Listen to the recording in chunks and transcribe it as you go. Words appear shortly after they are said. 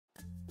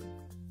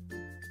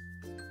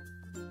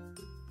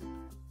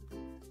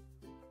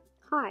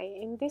Hi,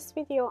 in this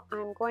video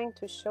I'm going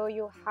to show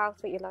you how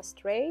to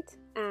illustrate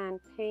and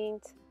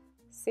paint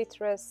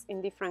citrus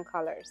in different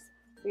colors.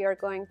 We are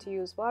going to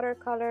use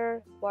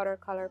watercolor,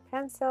 watercolor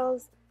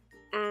pencils,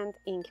 and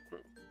ink pen.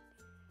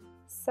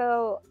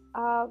 So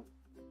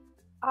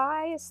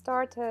I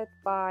started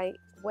by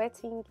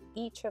wetting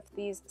each of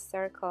these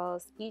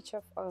circles, each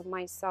of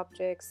my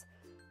subjects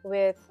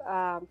with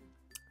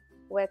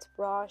wet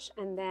brush,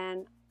 and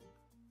then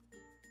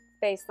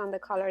based on the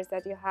colors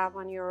that you have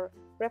on your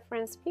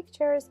reference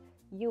pictures,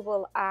 you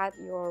will add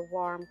your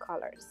warm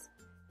colors.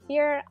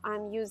 Here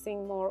I'm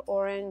using more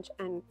orange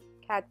and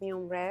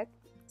cadmium red.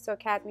 So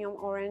cadmium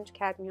orange,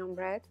 cadmium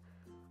red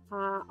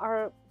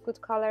are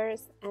good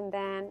colors. And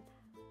then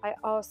I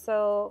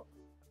also,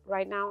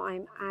 right now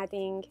I'm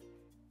adding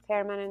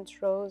permanent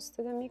rose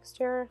to the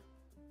mixture.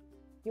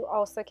 You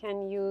also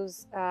can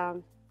use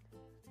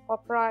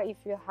opera if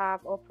you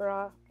have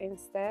opera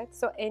instead.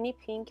 So any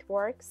pink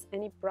works,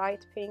 any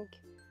bright pink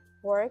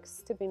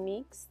works to be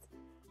mixed.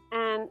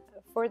 And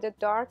for the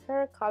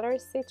darker color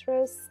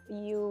citrus,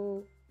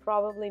 you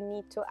probably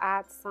need to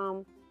add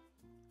some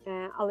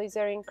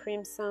alizarin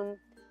crimson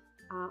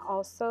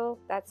also.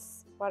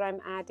 That's what I'm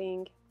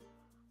adding.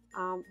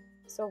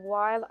 So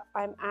while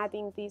I'm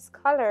adding these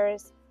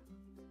colors,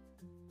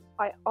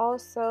 I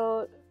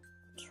also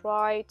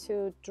try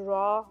to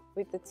draw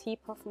with the tip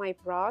of my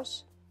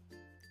brush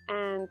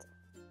and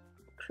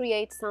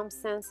create some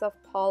sense of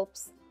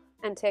pulps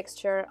and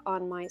texture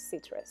on my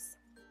citrus.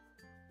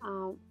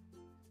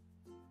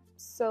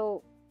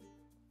 So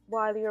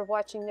while you're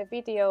watching the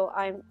video,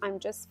 I'm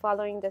just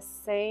following the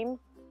same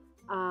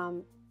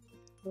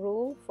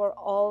rule for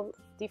all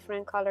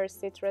different color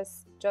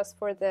citrus. Just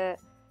for the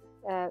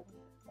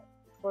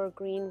for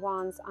green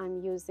ones,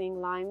 I'm using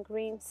lime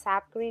green.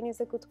 Sap green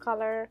is a good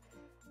color.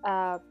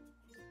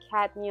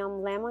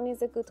 Cadmium lemon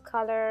is a good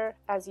color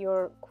as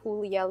your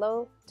cool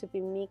yellow to be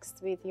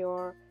mixed with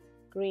your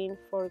green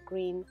for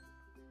green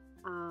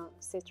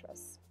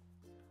citrus.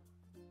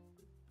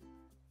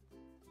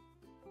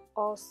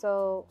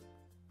 Also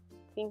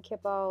think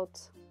about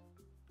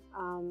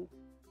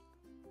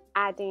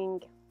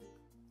adding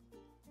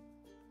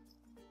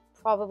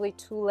probably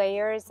 2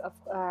 layers of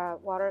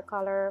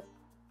watercolor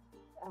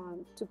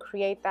to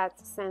create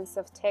that sense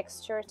of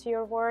texture to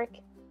your work.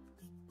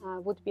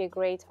 Would be a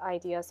great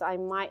idea. So I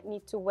might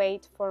need to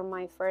wait for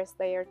my first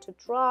layer to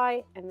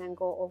dry and then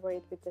go over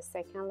it with the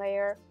second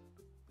layer.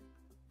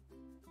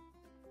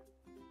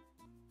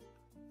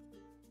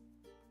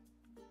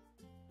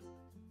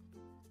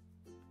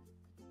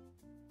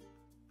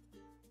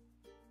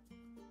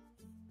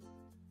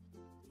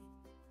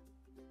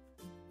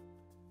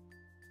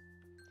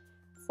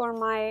 For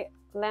my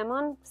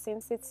lemon,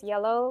 since it's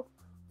yellow,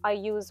 I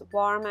use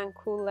warm and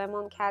cool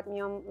lemon,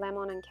 cadmium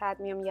lemon and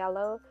cadmium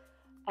yellow.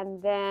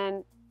 And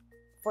then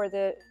for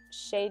the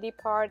shady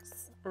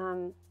parts,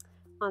 on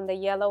the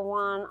yellow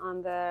one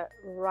on the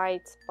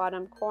right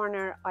bottom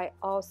corner, I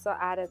also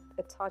added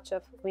a touch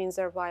of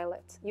Windsor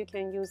violet. You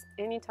can use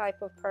any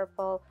type of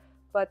purple,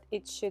 but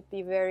it should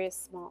be very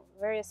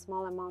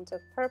small amount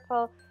of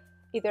purple.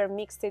 Either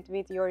mix it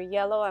with your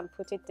yellow and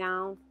put it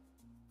down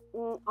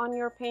on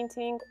your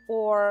painting,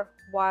 or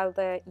while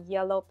the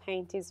yellow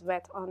paint is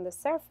wet on the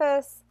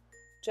surface,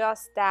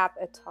 just dab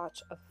a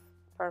touch of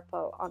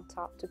purple on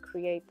top to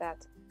create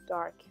that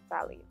dark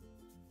value.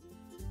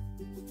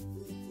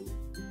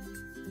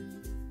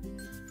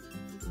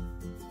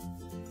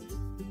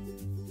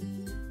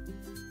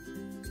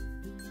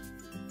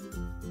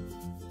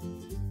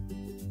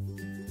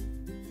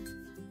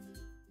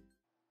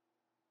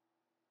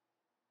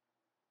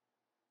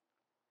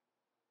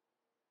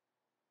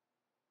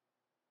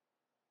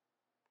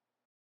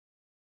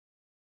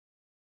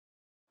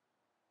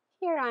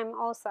 Here I'm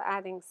also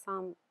adding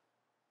some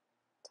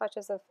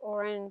touches of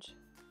orange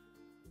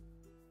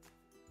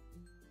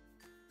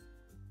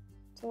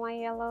to my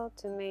yellow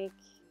to make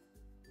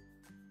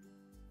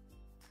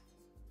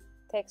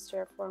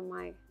texture for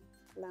my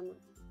lemon.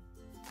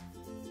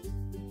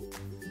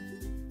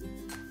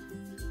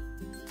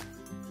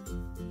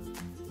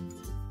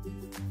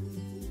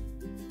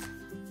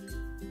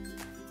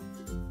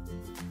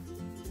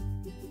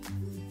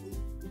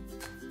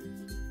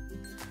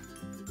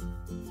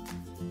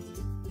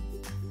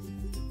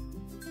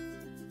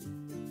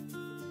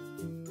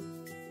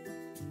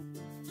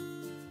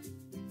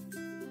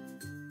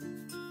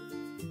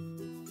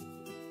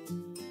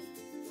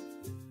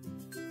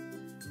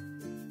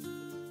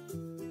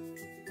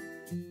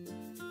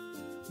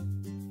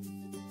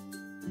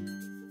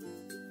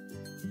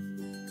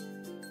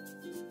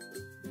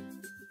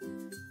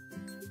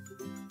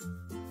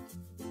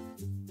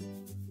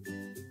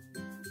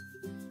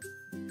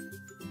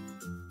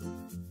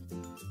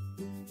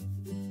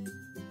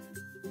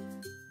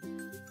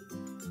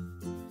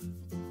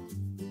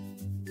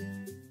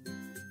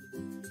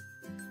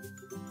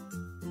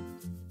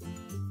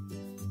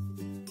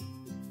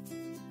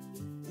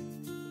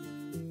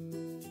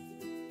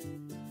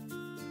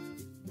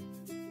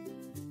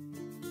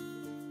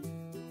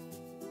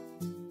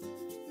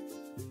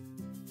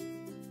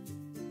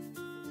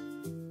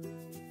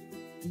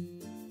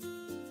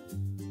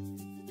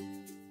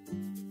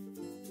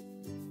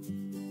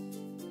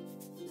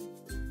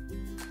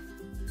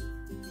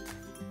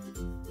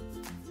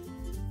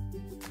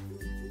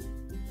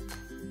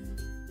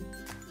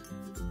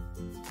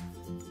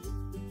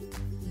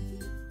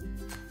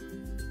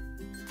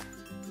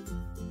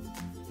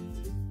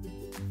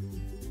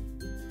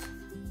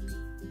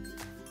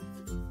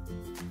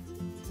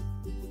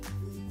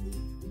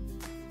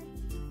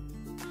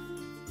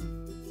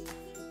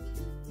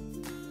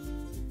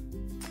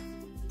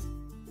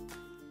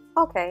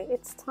 Okay,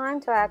 it's time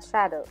to add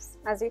shadows.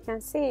 As you can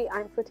see,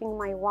 I'm putting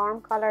my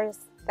warm colors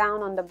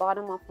down on the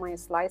bottom of my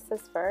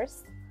slices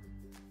first,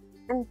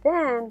 and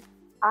then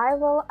I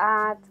will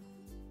add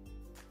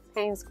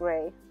Payne's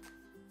Gray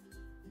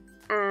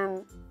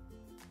and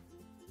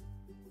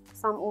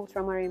some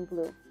ultramarine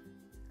blue.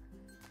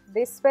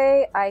 This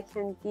way I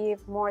can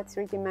give more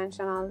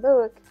three-dimensional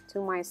look to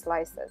my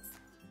slices.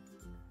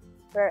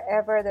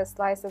 Wherever the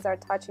slices are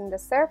touching the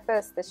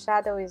surface, the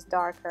shadow is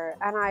darker,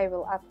 and I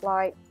will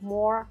apply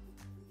more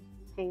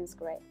Payne's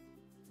Gray.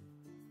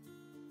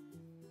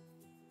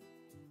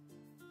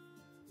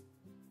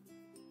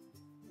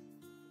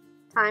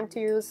 Time to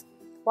use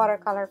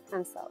watercolor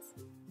pencils.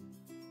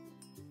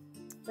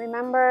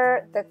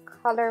 Remember the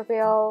color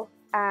wheel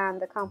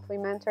and the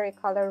complementary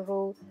color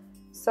rule.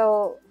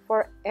 So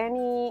for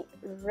any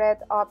red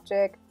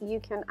object, you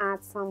can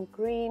add some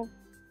green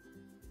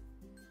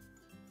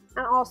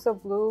and also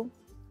blue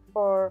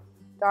for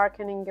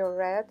darkening your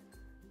red.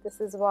 This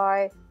is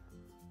why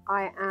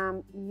I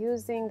am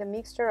using the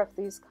mixture of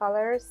these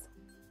colors,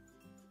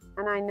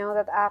 and I know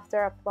that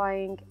after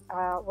applying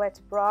a wet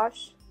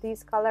brush,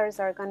 these colors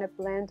are going to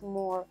blend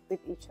more with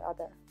each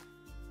other.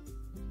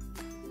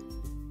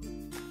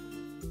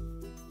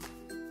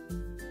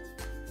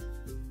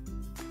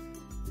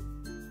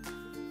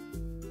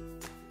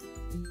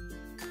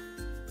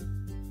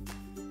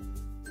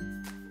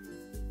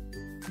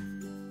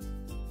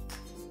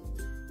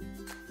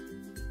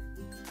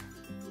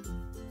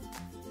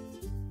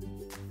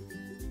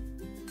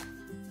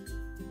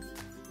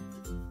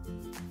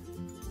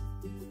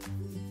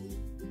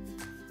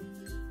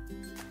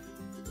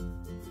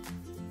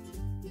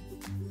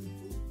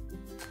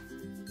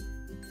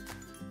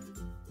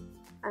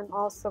 I'm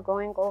also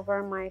going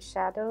over my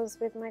shadows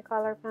with my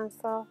color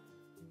pencil.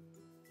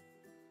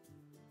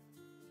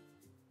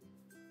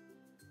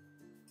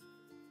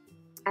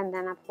 And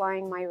then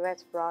applying my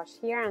wet brush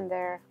here and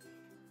there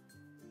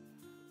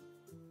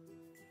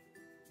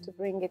to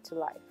bring it to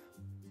life.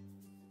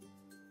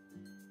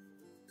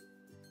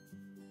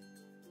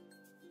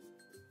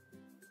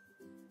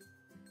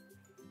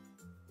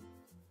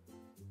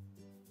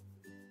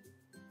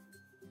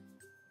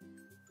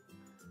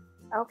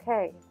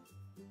 Okay.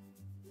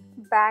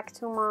 Back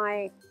to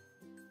my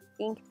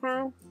ink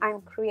pen. I'm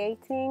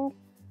creating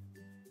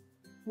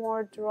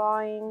more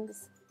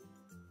drawings,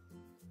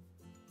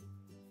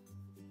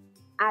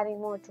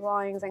 adding more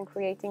drawings and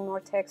creating more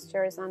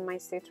textures on my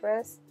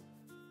citrus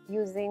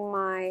using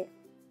my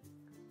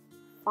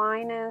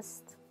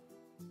finest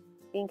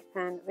ink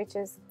pen, which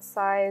is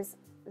size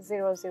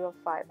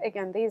 005.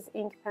 Again, these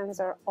ink pens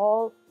are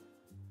all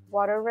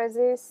water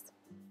resist,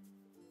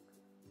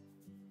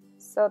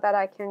 so that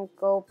I can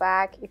go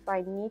back if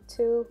I need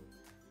to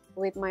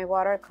with my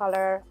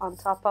watercolor on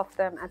top of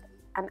them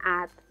and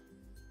add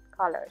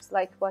colors,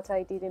 like what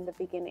I did in the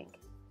beginning.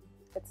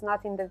 It's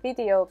not in the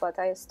video, but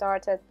I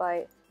started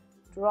by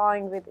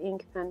drawing with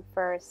ink pen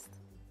first.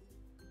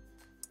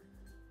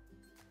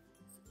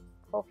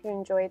 Hope you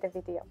enjoyed the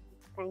video.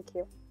 Thank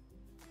you.